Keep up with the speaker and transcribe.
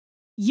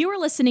You are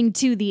listening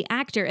to the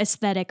Actor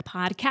Aesthetic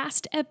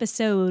Podcast,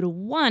 episode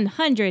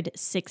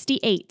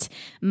 168.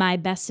 My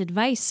best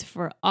advice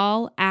for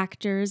all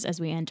actors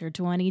as we enter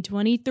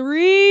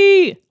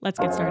 2023. Let's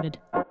get started.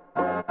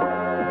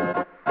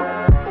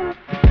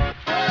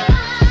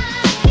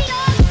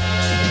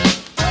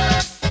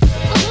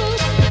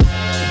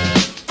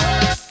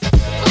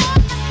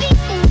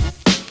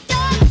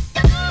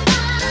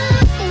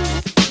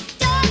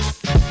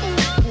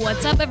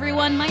 What's up,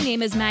 everyone? My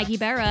name is Maggie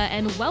Berra,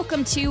 and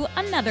welcome to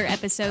another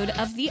episode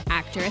of the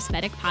Actor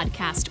Aesthetic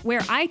Podcast,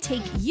 where I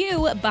take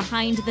you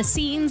behind the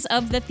scenes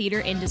of the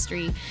theater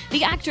industry.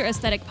 The Actor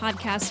Aesthetic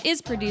Podcast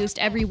is produced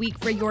every week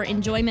for your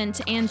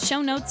enjoyment, and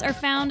show notes are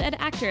found at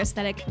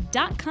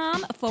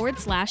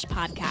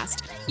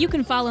actoraesthetic.com/podcast. You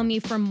can follow me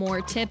for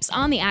more tips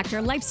on the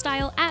actor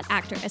lifestyle at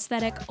Actor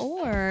Aesthetic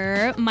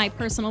or my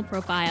personal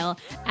profile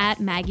at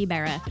Maggie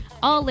Berra.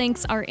 All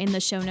links are in the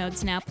show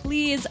notes. Now,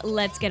 please,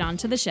 let's get on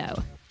to the show.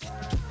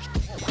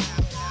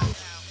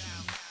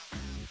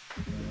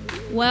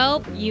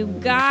 Well, you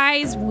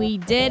guys, we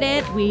did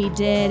it. We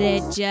did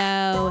it,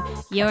 Joe.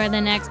 You're the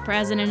next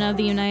president of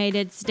the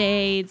United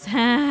States.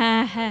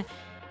 I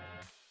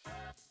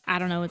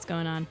don't know what's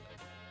going on.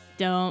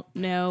 Don't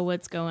know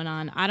what's going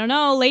on. I don't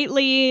know.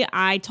 Lately,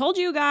 I told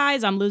you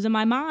guys I'm losing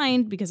my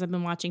mind because I've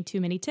been watching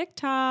too many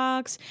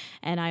TikToks,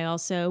 and I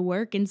also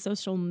work in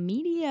social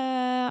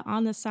media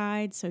on the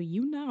side, so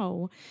you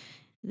know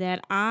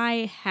that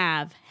I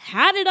have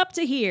had it up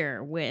to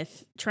here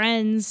with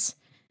trends,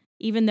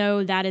 even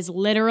though that is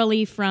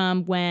literally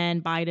from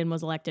when Biden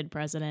was elected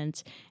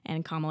president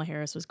and Kamala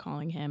Harris was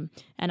calling him.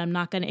 And I'm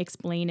not going to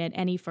explain it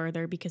any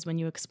further because when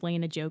you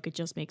explain a joke, it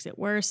just makes it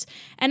worse.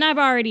 And I've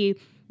already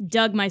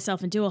dug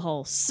myself into a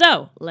hole.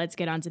 So let's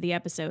get on to the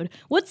episode.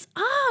 What's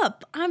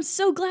up? I'm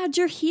so glad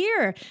you're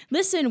here.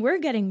 Listen, we're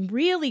getting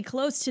really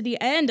close to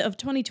the end of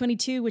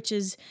 2022, which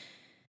is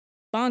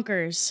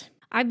bonkers.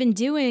 I've been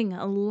doing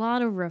a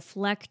lot of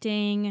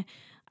reflecting.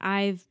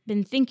 I've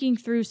been thinking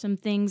through some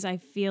things I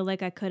feel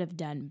like I could have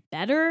done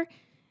better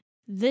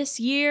this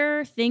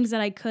year, things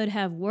that I could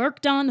have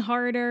worked on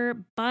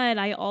harder, but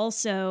I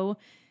also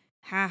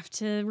have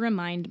to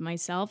remind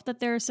myself that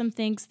there are some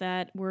things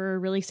that were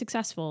really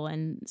successful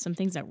and some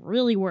things that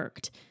really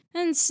worked.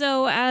 And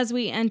so as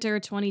we enter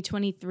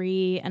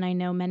 2023, and I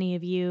know many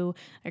of you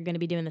are going to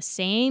be doing the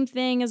same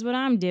thing as what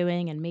I'm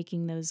doing and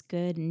making those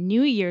good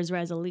New Year's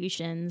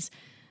resolutions,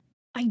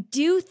 I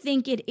do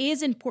think it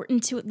is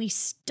important to at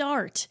least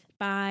start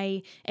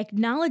by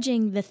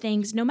acknowledging the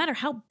things, no matter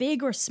how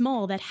big or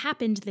small, that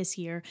happened this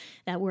year,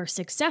 that were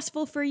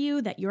successful for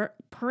you, that you're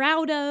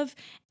proud of,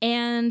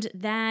 and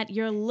that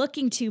you're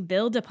looking to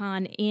build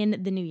upon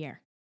in the new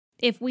year.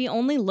 If we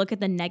only look at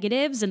the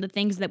negatives and the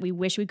things that we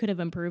wish we could have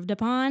improved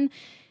upon,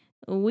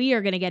 we are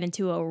going to get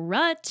into a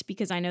rut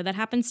because I know that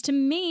happens to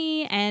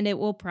me and it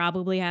will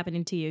probably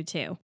happen to you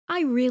too.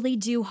 I really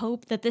do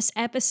hope that this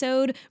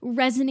episode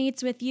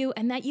resonates with you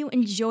and that you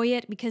enjoy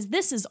it because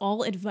this is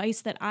all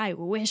advice that I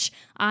wish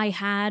I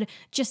had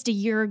just a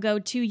year ago,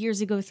 2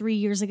 years ago, 3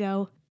 years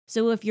ago.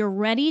 So if you're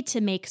ready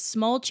to make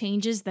small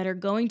changes that are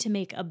going to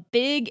make a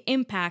big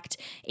impact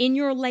in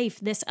your life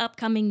this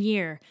upcoming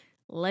year,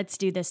 let's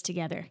do this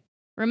together.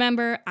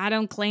 Remember, I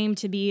don't claim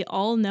to be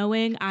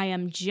all-knowing. I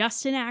am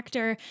just an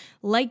actor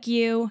like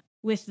you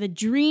with the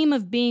dream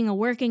of being a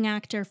working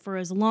actor for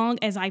as long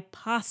as I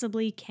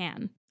possibly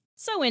can.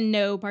 So in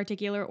no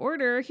particular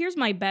order, here's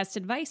my best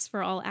advice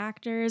for all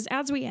actors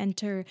as we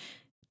enter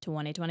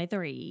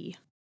 2023.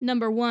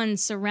 Number 1,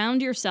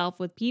 surround yourself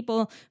with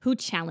people who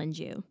challenge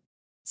you.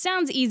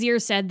 Sounds easier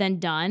said than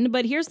done,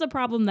 but here's the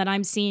problem that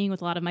I'm seeing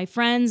with a lot of my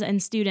friends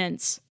and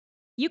students.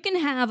 You can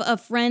have a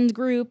friend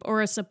group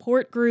or a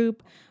support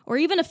group or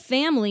even a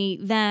family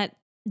that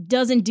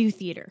doesn't do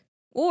theater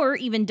or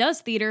even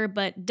does theater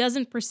but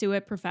doesn't pursue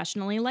it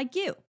professionally like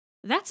you.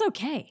 That's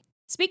okay.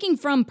 Speaking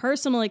from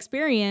personal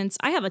experience,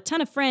 I have a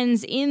ton of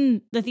friends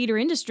in the theater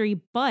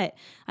industry, but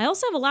I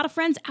also have a lot of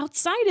friends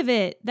outside of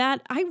it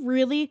that I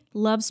really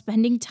love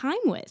spending time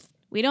with.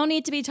 We don't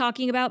need to be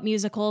talking about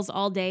musicals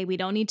all day. We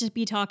don't need to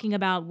be talking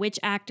about which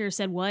actor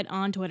said what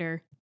on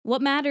Twitter.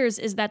 What matters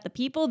is that the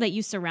people that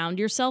you surround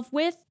yourself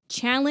with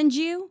challenge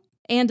you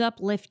and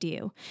uplift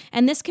you.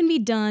 And this can be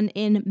done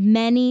in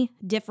many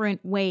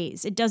different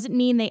ways. It doesn't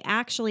mean they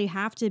actually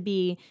have to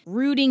be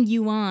rooting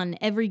you on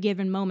every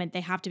given moment.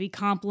 They have to be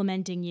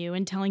complimenting you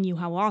and telling you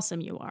how awesome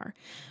you are.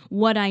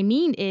 What I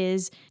mean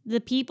is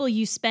the people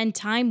you spend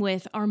time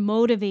with are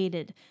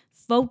motivated,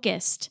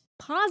 focused,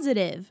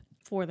 positive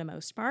for the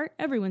most part.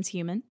 Everyone's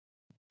human.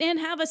 And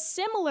have a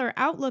similar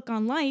outlook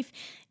on life,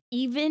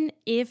 even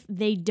if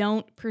they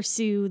don't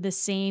pursue the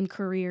same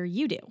career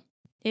you do.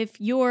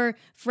 If your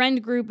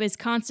friend group is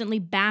constantly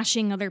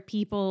bashing other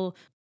people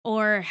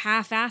or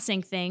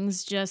half-assing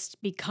things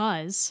just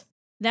because,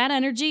 that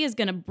energy is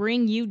going to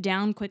bring you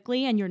down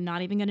quickly and you're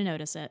not even going to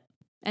notice it.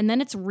 And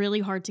then it's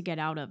really hard to get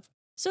out of.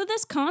 So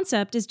this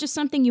concept is just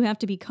something you have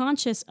to be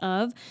conscious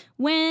of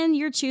when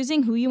you're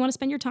choosing who you want to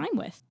spend your time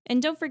with.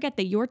 And don't forget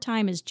that your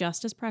time is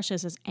just as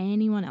precious as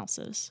anyone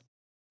else's.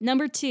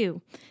 Number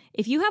 2,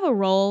 if you have a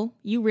role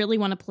you really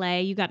want to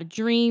play, you got a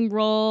dream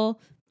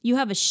role, you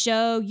have a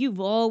show you've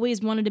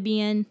always wanted to be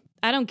in,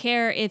 I don't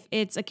care if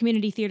it's a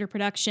community theater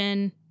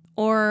production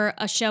or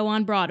a show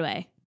on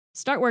Broadway,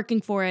 start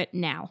working for it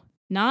now.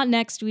 Not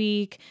next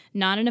week,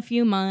 not in a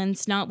few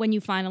months, not when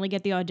you finally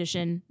get the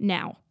audition,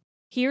 now.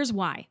 Here's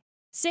why.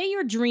 Say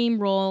your dream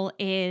role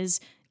is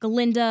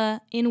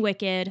Glinda in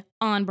Wicked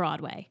on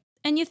Broadway.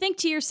 And you think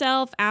to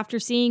yourself, after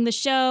seeing the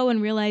show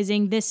and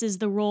realizing this is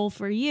the role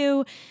for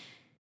you,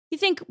 you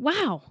think,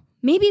 wow,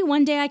 maybe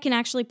one day I can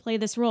actually play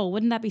this role.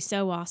 Wouldn't that be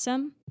so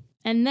awesome?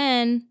 And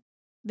then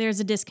there's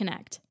a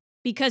disconnect.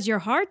 Because your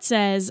heart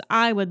says,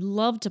 I would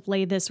love to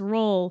play this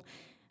role,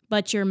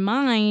 but your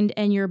mind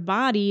and your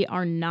body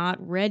are not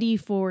ready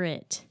for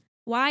it.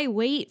 Why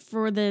wait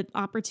for the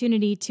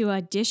opportunity to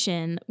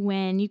audition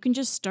when you can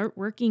just start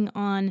working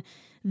on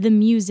the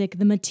music,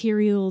 the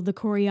material, the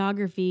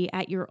choreography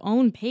at your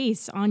own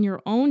pace, on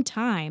your own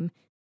time,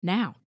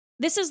 now?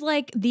 This is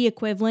like the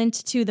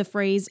equivalent to the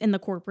phrase in the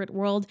corporate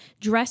world,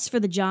 dress for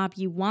the job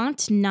you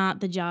want,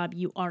 not the job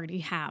you already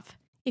have.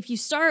 If you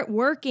start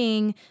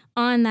working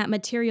on that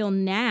material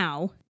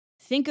now,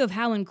 think of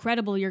how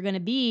incredible you're going to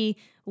be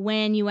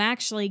when you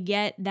actually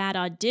get that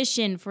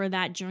audition for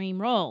that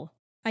dream role.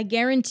 I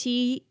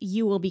guarantee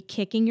you will be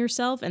kicking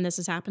yourself, and this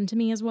has happened to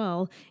me as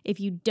well,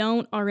 if you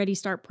don't already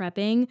start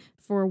prepping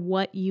for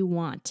what you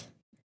want.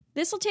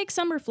 This will take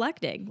some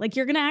reflecting. Like,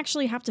 you're going to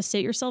actually have to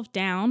sit yourself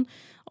down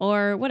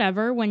or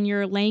whatever when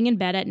you're laying in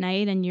bed at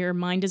night and your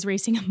mind is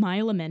racing a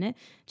mile a minute.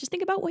 Just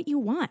think about what you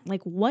want.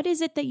 Like, what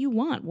is it that you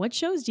want? What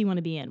shows do you want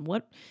to be in?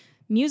 What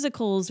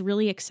musicals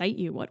really excite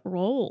you? What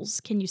roles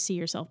can you see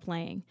yourself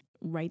playing?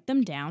 Write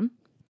them down,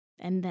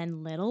 and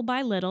then little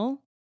by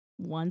little,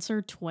 once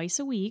or twice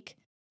a week,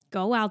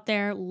 go out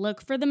there,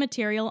 look for the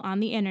material on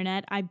the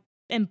internet. I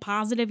am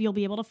positive you'll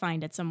be able to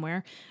find it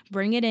somewhere.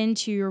 Bring it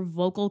into your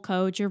vocal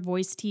coach, your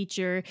voice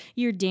teacher,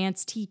 your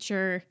dance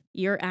teacher,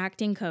 your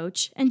acting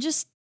coach, and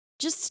just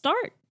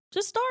start.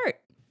 Just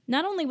start.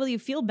 Not only will you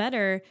feel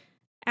better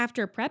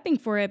after prepping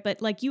for it,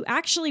 but like you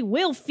actually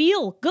will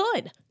feel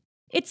good.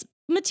 It's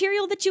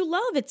material that you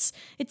love. It's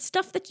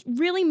stuff that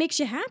really makes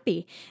you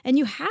happy. And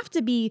you have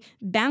to be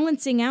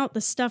balancing out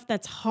the stuff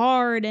that's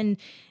hard and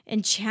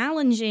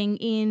challenging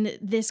in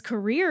this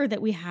career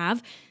that we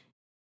have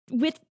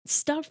with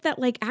stuff that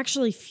like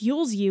actually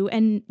fuels you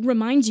and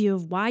reminds you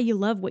of why you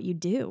love what you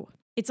do.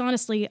 It's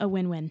honestly a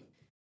win-win.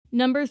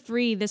 Number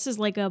 3, this is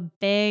like a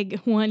big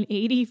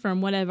 180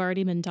 from what I've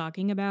already been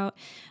talking about.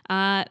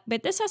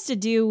 But this has to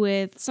do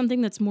with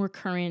something that's more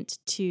current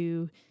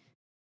to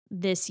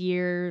this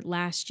year,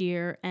 last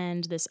year,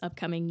 and this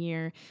upcoming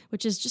year,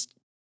 which is just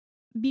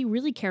be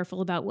really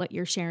careful about what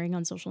you're sharing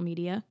on social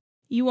media.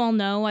 You all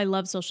know I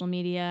love social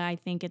media. I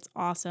think it's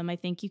awesome. I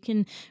think you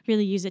can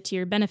really use it to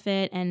your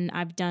benefit, and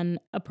I've done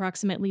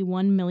approximately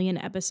 1 million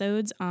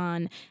episodes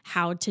on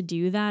how to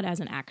do that as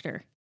an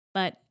actor.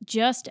 But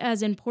just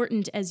as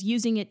important as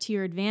using it to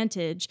your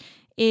advantage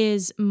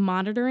is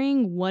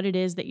monitoring what it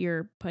is that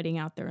you're putting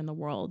out there in the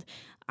world.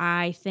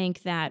 I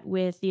think that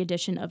with the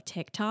addition of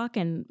TikTok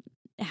and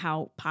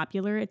how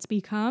popular it's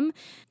become,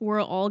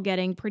 we're all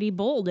getting pretty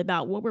bold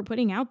about what we're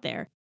putting out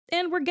there.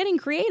 And we're getting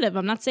creative.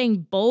 I'm not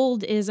saying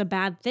bold is a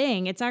bad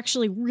thing. It's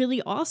actually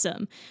really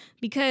awesome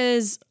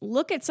because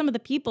look at some of the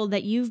people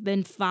that you've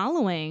been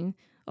following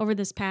over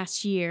this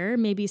past year,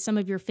 maybe some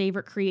of your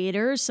favorite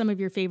creators, some of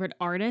your favorite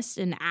artists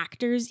and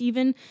actors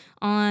even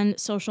on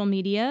social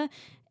media.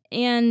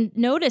 And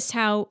notice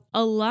how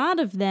a lot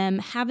of them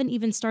haven't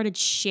even started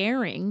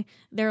sharing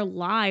their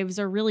lives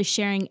or really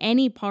sharing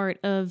any part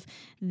of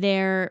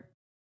their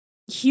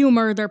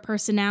humor, their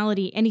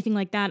personality, anything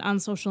like that on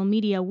social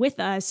media with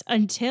us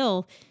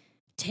until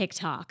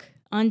TikTok,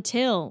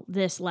 until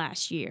this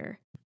last year.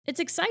 It's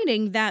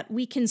exciting that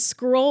we can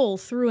scroll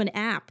through an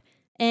app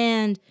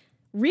and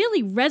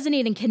really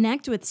resonate and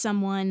connect with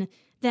someone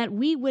that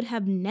we would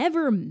have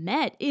never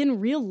met in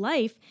real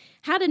life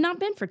had it not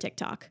been for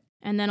TikTok.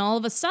 And then all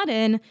of a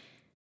sudden,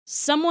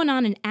 someone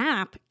on an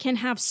app can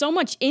have so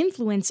much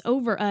influence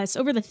over us,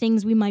 over the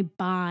things we might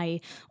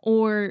buy,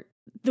 or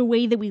the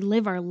way that we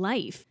live our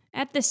life.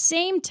 At the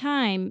same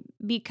time,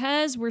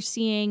 because we're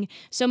seeing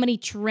so many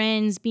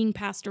trends being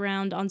passed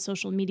around on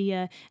social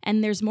media,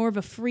 and there's more of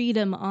a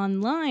freedom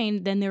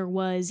online than there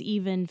was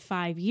even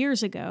 5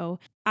 years ago,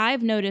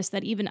 I've noticed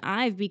that even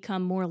I've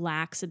become more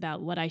lax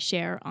about what I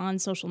share on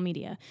social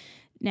media.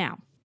 Now,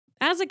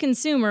 as a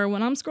consumer,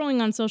 when I'm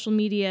scrolling on social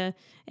media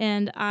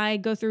and I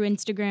go through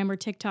Instagram or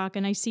TikTok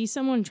and I see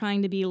someone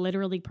trying to be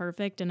literally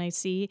perfect and I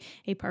see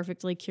a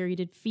perfectly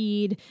curated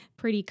feed,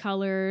 pretty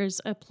colors,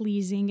 a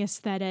pleasing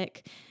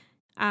aesthetic,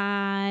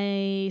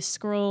 I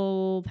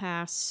scroll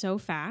past so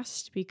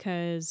fast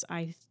because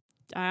I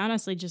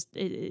honestly just,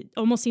 it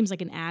almost seems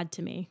like an ad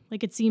to me.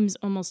 Like it seems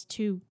almost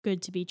too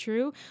good to be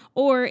true,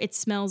 or it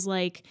smells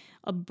like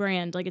a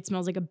brand, like it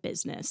smells like a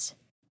business.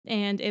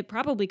 And it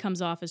probably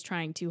comes off as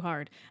trying too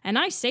hard. And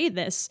I say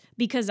this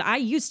because I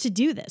used to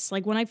do this.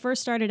 Like when I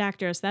first started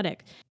Actor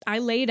Aesthetic, I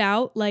laid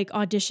out like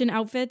audition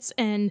outfits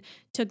and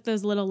took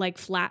those little like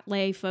flat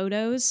lay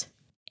photos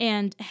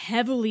and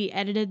heavily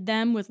edited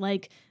them with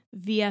like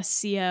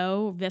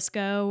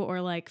VSCO,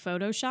 or like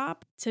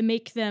Photoshop to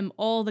make them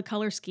all the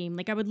color scheme.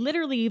 Like I would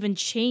literally even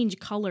change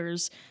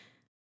colors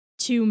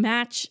to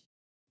match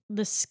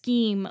the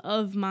scheme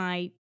of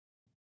my,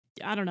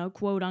 I don't know,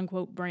 quote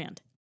unquote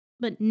brand.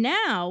 But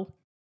now,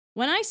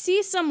 when I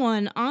see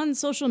someone on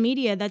social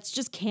media that's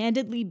just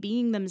candidly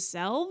being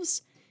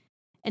themselves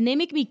and they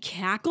make me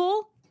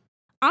cackle,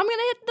 I'm going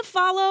to hit the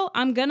follow.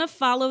 I'm going to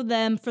follow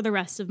them for the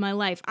rest of my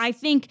life. I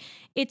think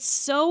it's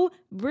so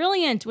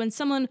brilliant when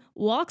someone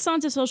walks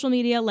onto social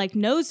media, like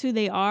knows who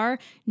they are,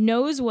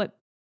 knows what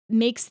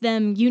makes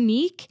them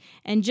unique,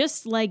 and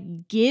just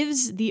like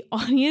gives the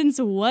audience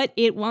what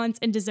it wants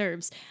and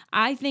deserves.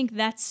 I think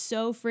that's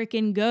so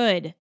freaking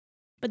good.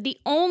 But the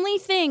only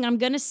thing I'm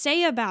going to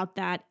say about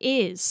that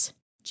is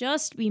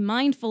just be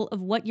mindful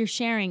of what you're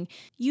sharing.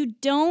 You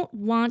don't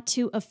want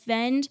to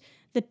offend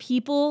the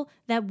people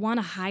that want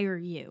to hire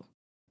you.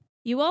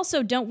 You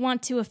also don't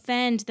want to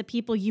offend the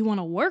people you want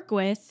to work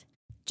with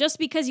just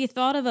because you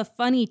thought of a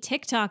funny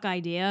TikTok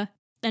idea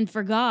and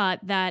forgot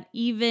that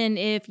even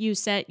if you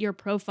set your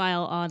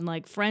profile on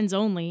like friends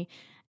only,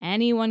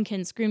 anyone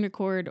can screen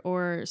record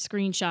or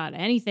screenshot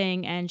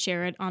anything and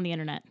share it on the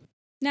internet.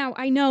 Now,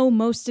 I know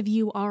most of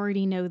you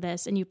already know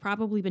this, and you've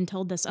probably been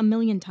told this a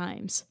million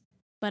times,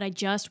 but I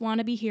just want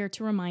to be here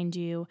to remind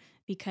you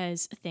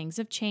because things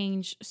have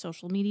changed.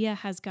 Social media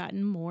has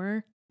gotten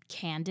more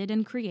candid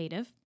and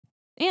creative,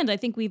 and I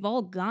think we've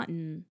all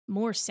gotten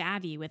more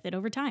savvy with it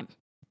over time.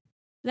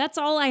 That's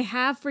all I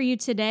have for you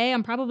today.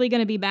 I'm probably going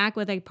to be back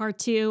with a part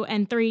 2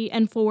 and 3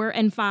 and 4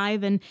 and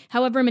 5 and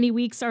however many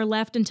weeks are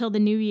left until the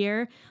new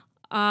year.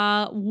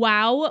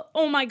 Wow.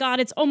 Oh my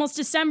God, it's almost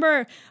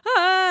December.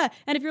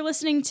 And if you're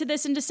listening to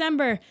this in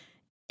December,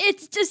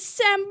 it's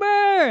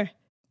December.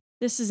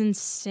 This is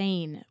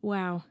insane.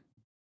 Wow.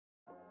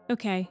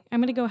 Okay, I'm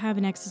gonna go have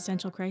an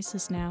existential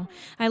crisis now.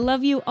 I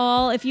love you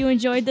all. If you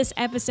enjoyed this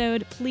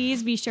episode,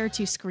 please be sure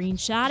to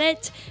screenshot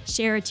it,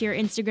 share it to your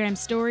Instagram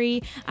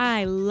story.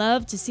 I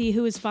love to see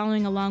who is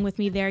following along with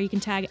me there. You can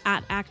tag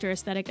at Actor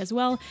Aesthetic as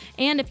well.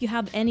 And if you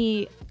have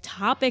any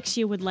topics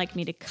you would like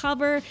me to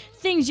cover,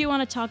 things you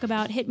want to talk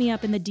about, hit me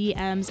up in the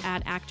DMs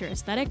at Actor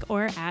Aesthetic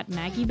or at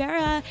Maggie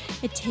Berra.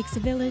 It takes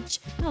a village.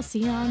 I'll see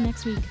you all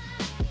next week.